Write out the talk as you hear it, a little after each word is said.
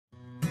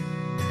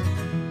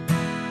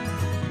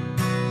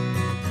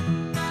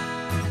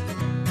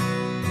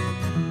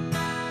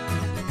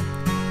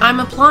I'm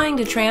applying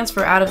to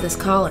transfer out of this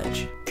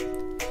college.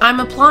 I'm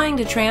applying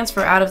to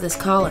transfer out of this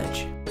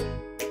college.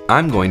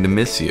 I'm going to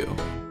miss you.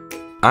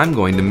 I'm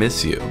going to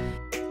miss you.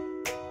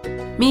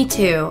 Me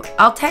too.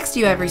 I'll text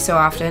you every so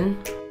often.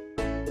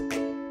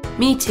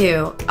 Me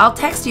too. I'll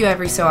text you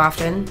every so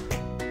often.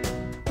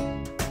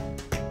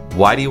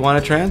 Why do you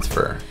want to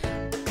transfer?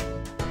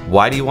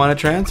 Why do you want to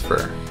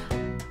transfer?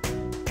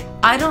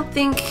 I don't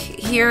think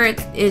here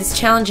it is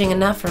challenging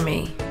enough for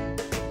me.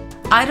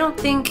 I don't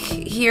think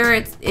here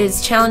it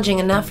is challenging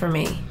enough for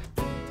me.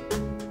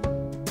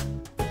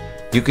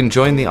 You can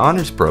join the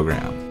honors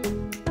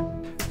program.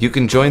 You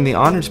can join the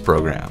honors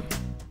program.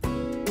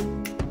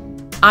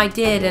 I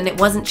did, and it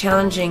wasn't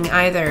challenging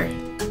either.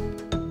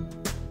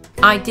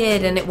 I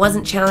did, and it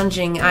wasn't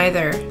challenging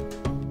either.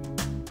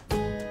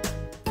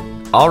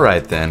 All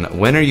right then,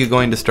 when are you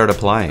going to start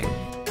applying?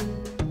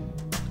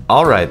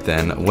 All right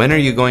then, when are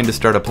you going to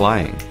start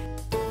applying?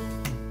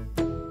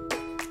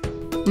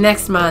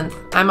 Next month.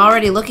 I'm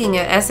already looking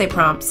at essay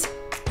prompts.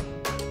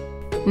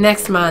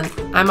 Next month.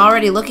 I'm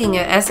already looking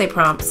at essay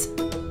prompts.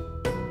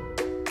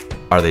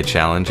 Are they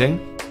challenging?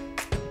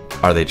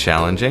 Are they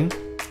challenging?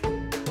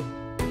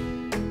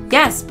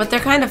 Yes, but they're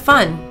kind of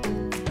fun.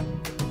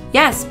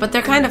 Yes, but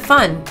they're kind of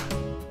fun.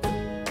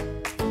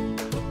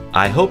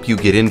 I hope you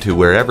get into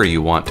wherever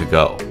you want to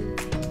go.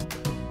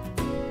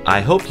 I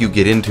hope you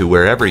get into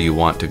wherever you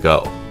want to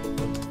go.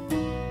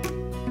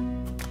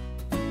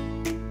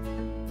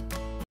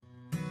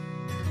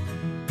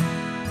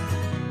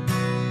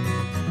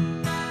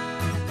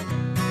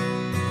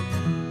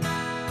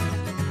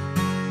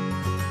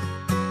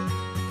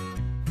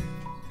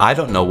 I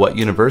don't know what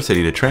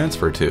university to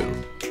transfer to.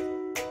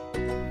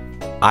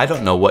 I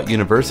don't know what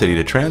university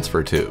to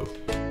transfer to.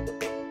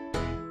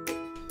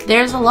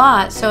 There's a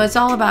lot, so it's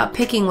all about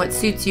picking what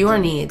suits your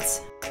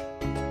needs.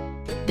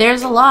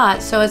 There's a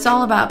lot, so it's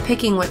all about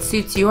picking what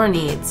suits your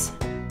needs.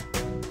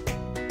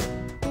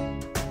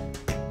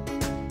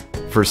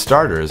 For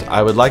starters,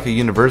 I would like a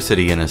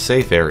university in a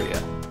safe area.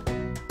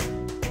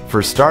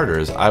 For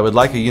starters, I would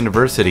like a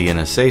university in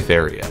a safe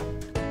area.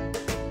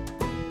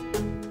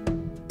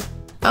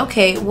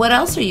 Okay, what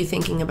else are you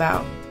thinking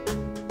about?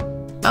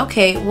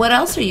 Okay, what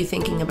else are you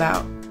thinking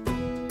about?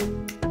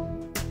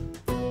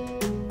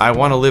 I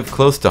want to live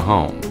close to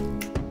home.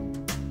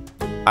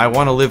 I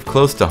want to live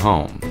close to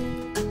home.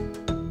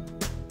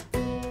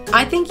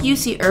 I think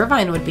UC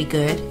Irvine would be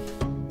good.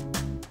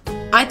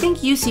 I think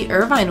UC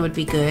Irvine would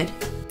be good.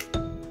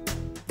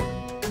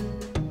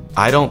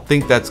 I don't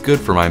think that's good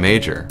for my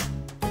major.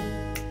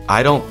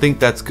 I don't think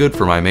that's good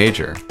for my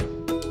major.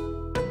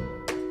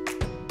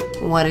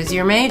 What is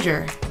your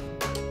major?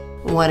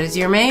 What is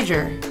your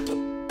major?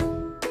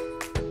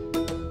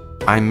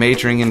 I'm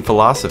majoring in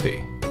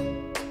philosophy.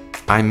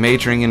 I'm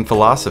majoring in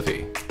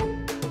philosophy.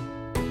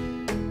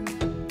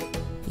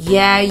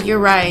 Yeah, you're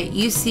right.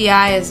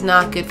 UCI is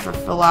not good for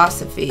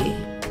philosophy.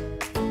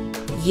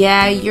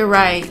 Yeah, you're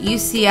right.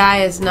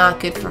 UCI is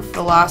not good for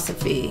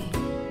philosophy.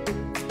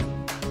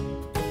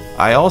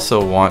 I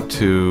also want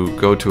to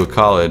go to a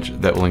college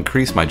that will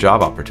increase my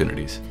job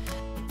opportunities.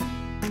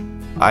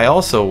 I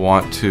also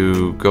want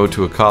to go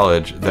to a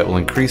college that will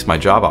increase my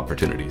job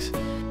opportunities.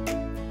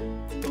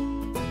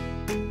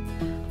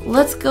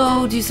 Let's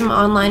go do some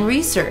online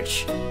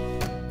research.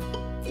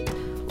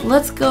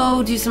 Let's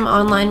go do some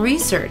online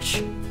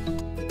research.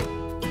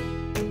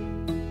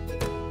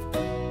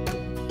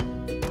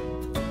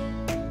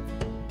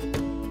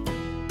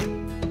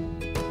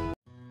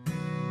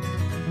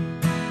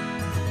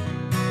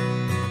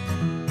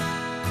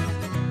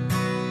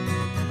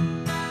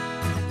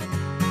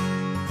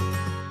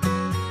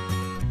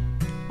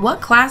 What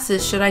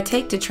classes should I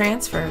take to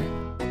transfer?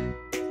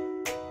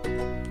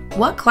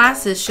 What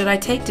classes should I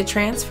take to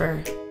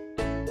transfer?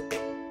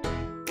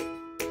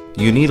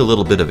 You need a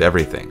little bit of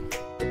everything.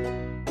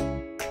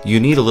 You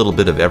need a little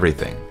bit of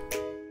everything.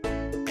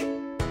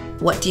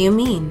 What do you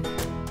mean?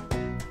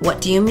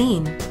 What do you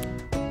mean?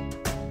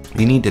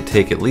 You need to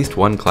take at least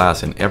one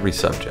class in every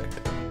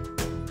subject.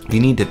 You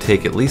need to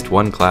take at least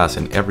one class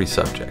in every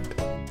subject.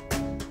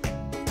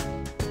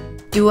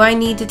 Do I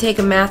need to take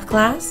a math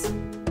class?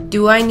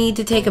 Do I need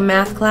to take a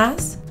math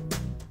class?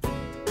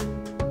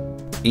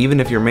 Even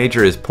if your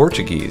major is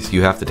Portuguese,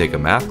 you have to take a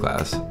math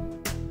class.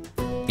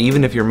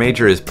 Even if your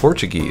major is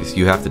Portuguese,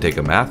 you have to take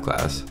a math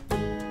class.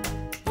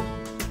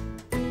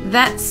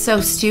 That's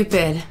so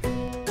stupid.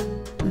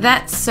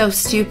 That's so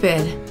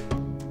stupid.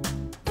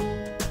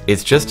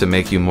 It's just to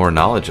make you more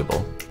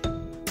knowledgeable.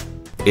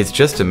 It's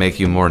just to make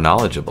you more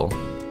knowledgeable.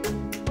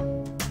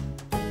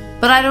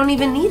 But I don't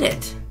even need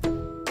it.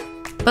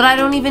 But I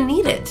don't even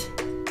need it.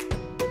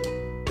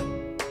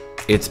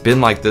 It's been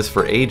like this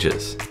for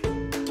ages.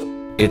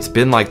 It's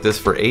been like this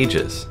for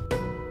ages.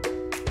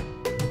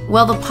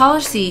 Well, the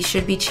policy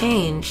should be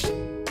changed.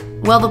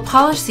 Well, the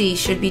policy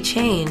should be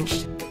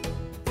changed.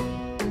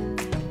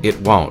 It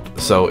won't,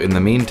 so in the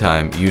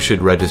meantime, you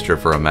should register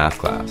for a math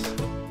class.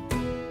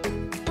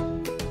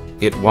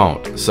 It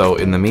won't, so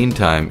in the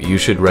meantime, you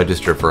should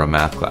register for a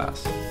math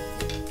class.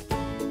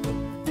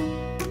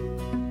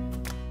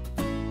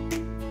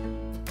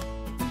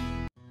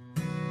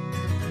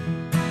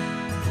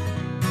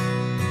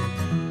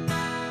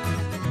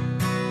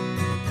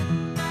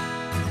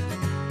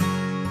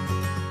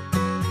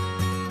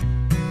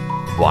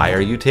 Why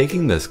are you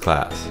taking this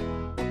class?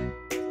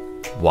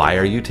 Why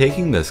are you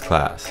taking this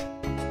class?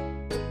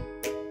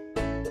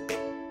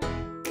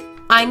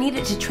 I need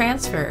it to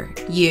transfer.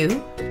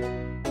 You?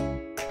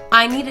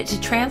 I need it to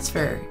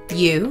transfer.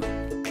 You?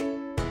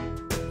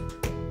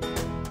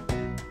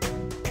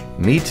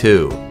 Me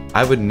too.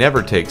 I would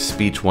never take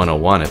Speech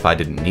 101 if I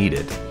didn't need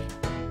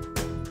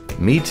it.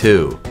 Me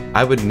too.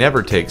 I would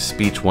never take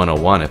Speech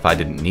 101 if I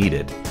didn't need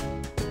it.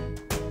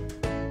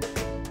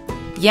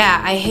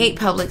 Yeah, I hate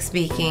public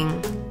speaking.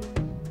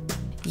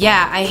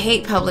 Yeah, I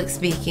hate public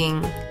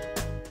speaking.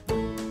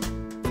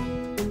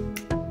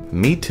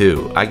 Me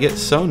too. I get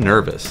so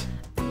nervous.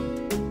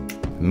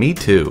 Me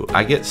too.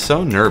 I get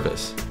so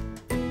nervous.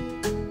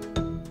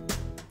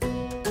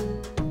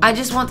 I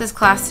just want this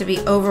class to be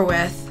over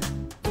with.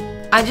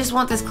 I just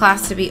want this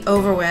class to be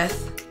over with.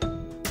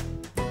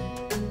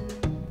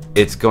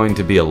 It's going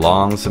to be a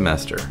long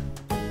semester.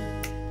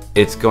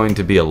 It's going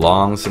to be a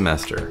long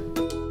semester.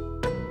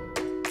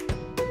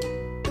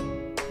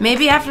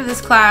 Maybe after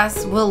this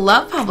class, we'll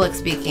love public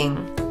speaking.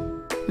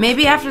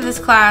 Maybe after this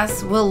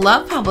class, we'll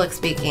love public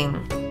speaking.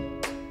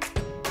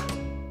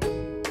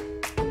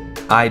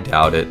 I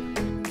doubt it.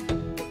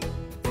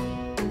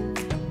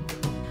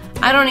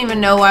 I don't even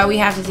know why we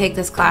have to take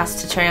this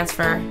class to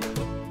transfer.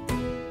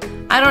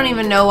 I don't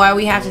even know why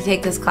we have to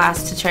take this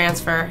class to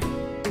transfer.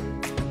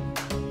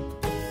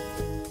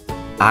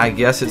 I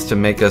guess it's to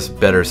make us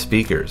better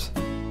speakers.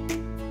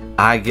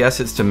 I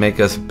guess it's to make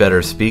us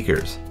better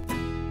speakers.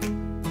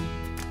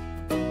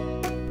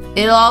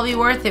 It'll all be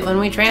worth it when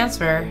we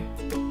transfer.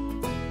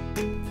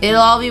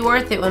 It'll all be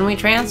worth it when we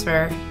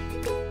transfer.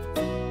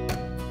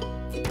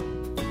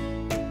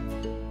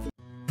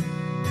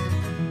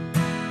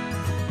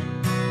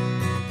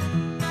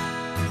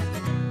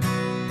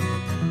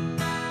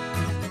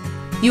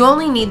 You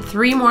only need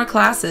 3 more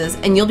classes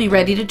and you'll be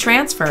ready to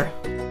transfer.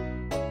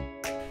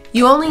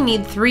 You only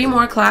need 3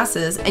 more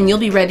classes and you'll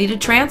be ready to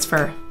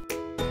transfer.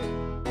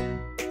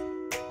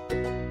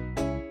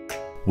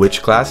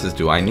 Which classes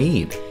do I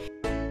need?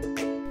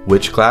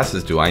 Which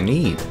classes do I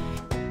need?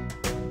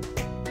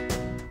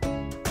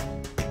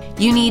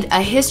 You need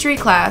a history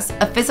class,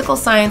 a physical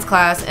science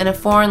class, and a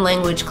foreign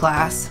language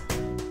class.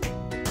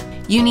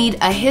 You need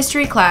a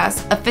history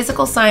class, a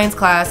physical science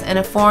class, and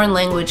a foreign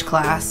language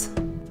class.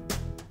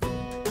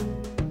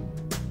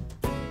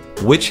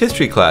 Which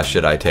history class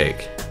should I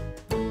take?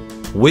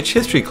 Which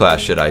history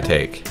class should I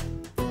take?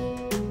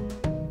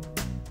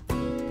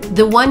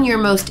 The one you're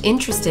most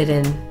interested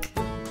in.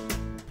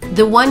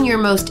 The one you're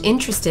most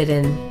interested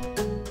in.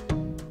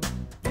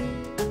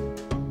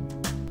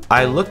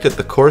 I looked at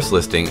the course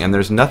listing and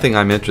there's nothing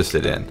I'm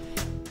interested in.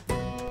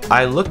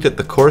 I looked at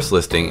the course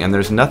listing and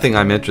there's nothing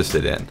I'm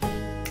interested in.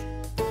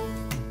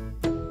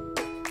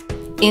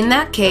 In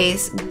that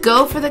case,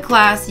 go for the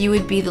class you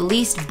would be the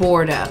least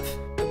bored of.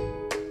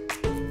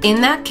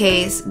 In that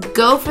case,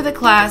 go for the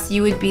class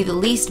you would be the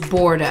least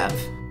bored of.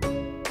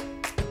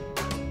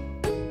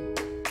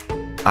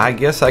 I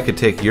guess I could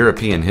take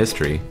European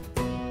history.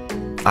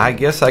 I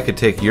guess I could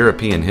take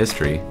European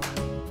history.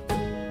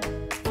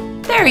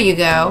 There you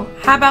go.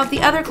 How about the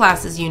other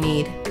classes you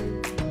need?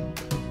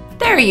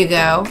 There you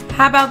go.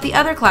 How about the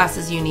other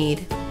classes you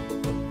need?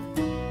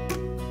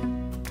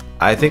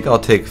 I think I'll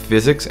take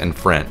physics and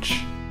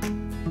French.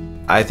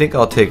 I think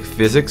I'll take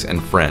physics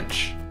and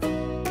French.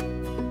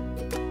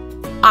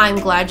 I'm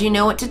glad you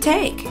know what to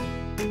take.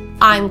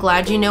 I'm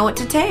glad you know what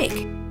to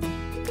take.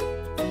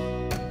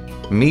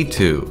 Me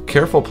too.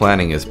 Careful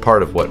planning is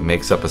part of what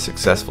makes up a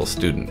successful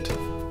student.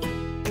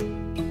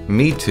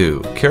 Me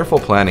too. Careful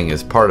planning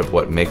is part of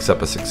what makes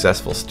up a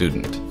successful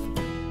student.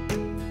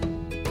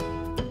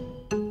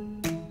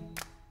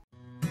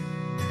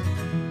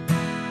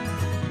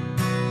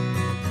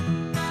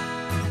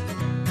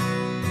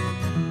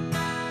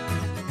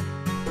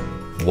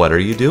 What are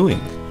you doing?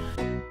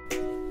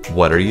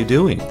 What are you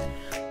doing?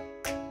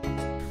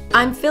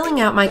 I'm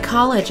filling out my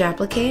college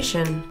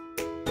application.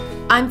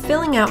 I'm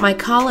filling out my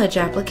college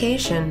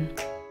application.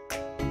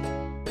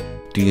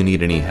 Do you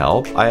need any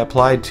help? I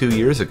applied 2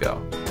 years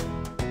ago.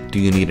 Do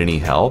you need any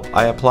help?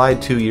 I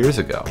applied 2 years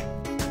ago.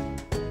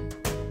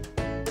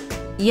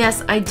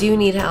 Yes, I do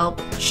need help.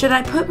 Should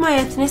I put my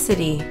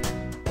ethnicity?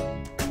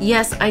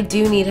 Yes, I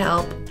do need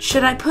help.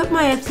 Should I put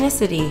my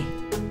ethnicity?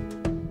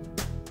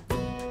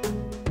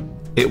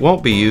 It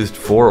won't be used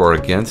for or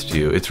against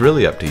you. It's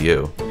really up to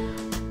you.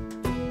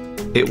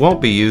 It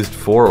won't be used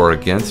for or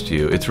against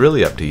you. It's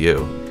really up to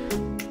you.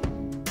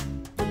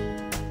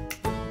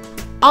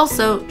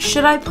 Also,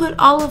 should I put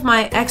all of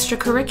my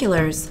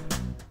extracurriculars?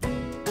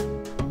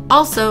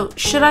 Also,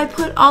 should I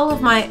put all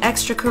of my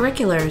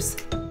extracurriculars?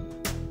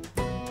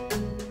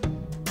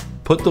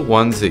 Put the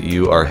ones that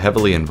you are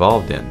heavily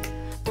involved in.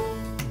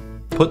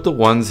 Put the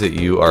ones that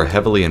you are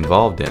heavily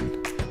involved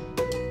in.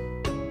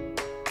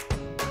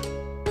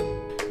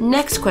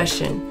 Next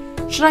question.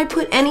 Should I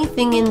put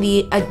anything in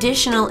the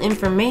additional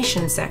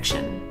information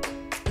section?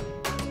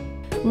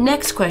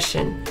 Next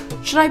question.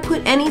 Should I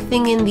put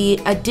anything in the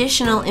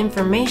additional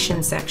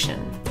information section?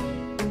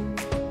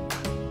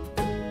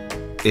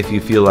 If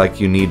you feel like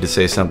you need to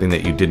say something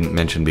that you didn't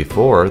mention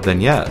before, then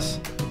yes.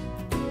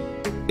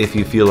 If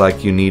you feel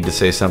like you need to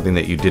say something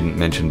that you didn't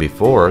mention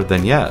before,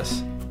 then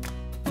yes.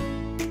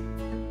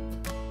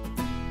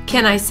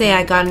 Can I say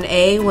I got an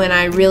A when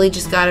I really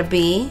just got a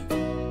B?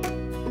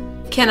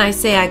 Can I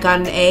say I got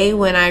an A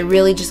when I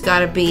really just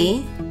got a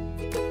B?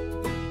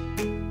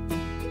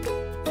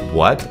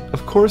 What?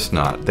 Of course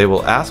not. They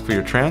will ask for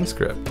your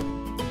transcript.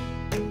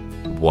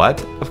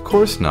 What? Of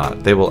course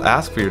not. They will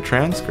ask for your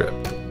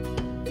transcript.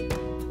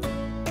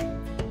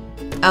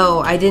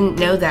 Oh, I didn't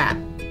know that.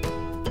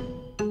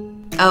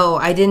 Oh,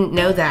 I didn't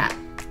know that.